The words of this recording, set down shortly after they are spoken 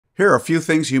Here are a few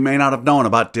things you may not have known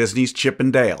about Disney's Chip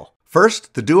and Dale.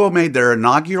 First, the duo made their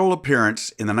inaugural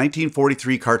appearance in the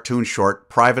 1943 cartoon short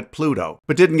Private Pluto,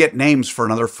 but didn't get names for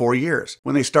another 4 years,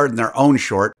 when they starred in their own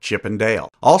short, Chip and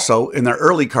Dale. Also, in their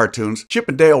early cartoons, Chip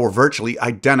and Dale were virtually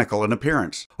identical in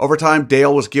appearance. Over time,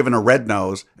 Dale was given a red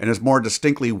nose and his more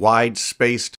distinctly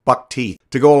wide-spaced buck teeth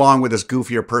to go along with his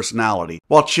goofier personality,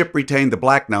 while Chip retained the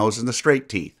black nose and the straight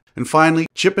teeth. And finally,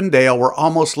 Chip and Dale were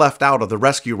almost left out of the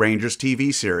Rescue Rangers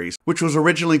TV series, which was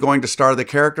originally going to star the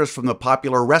characters from the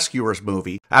popular Rescuers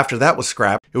movie. After that was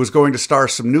scrapped, it was going to star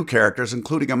some new characters,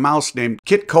 including a mouse named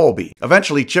Kit Colby.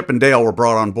 Eventually, Chip and Dale were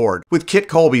brought on board, with Kit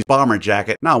Colby's bomber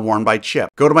jacket now worn by Chip.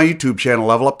 Go to my YouTube channel,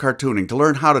 Level Up Cartooning, to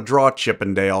learn how to draw Chip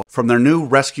and Dale from their new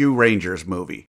Rescue Rangers movie.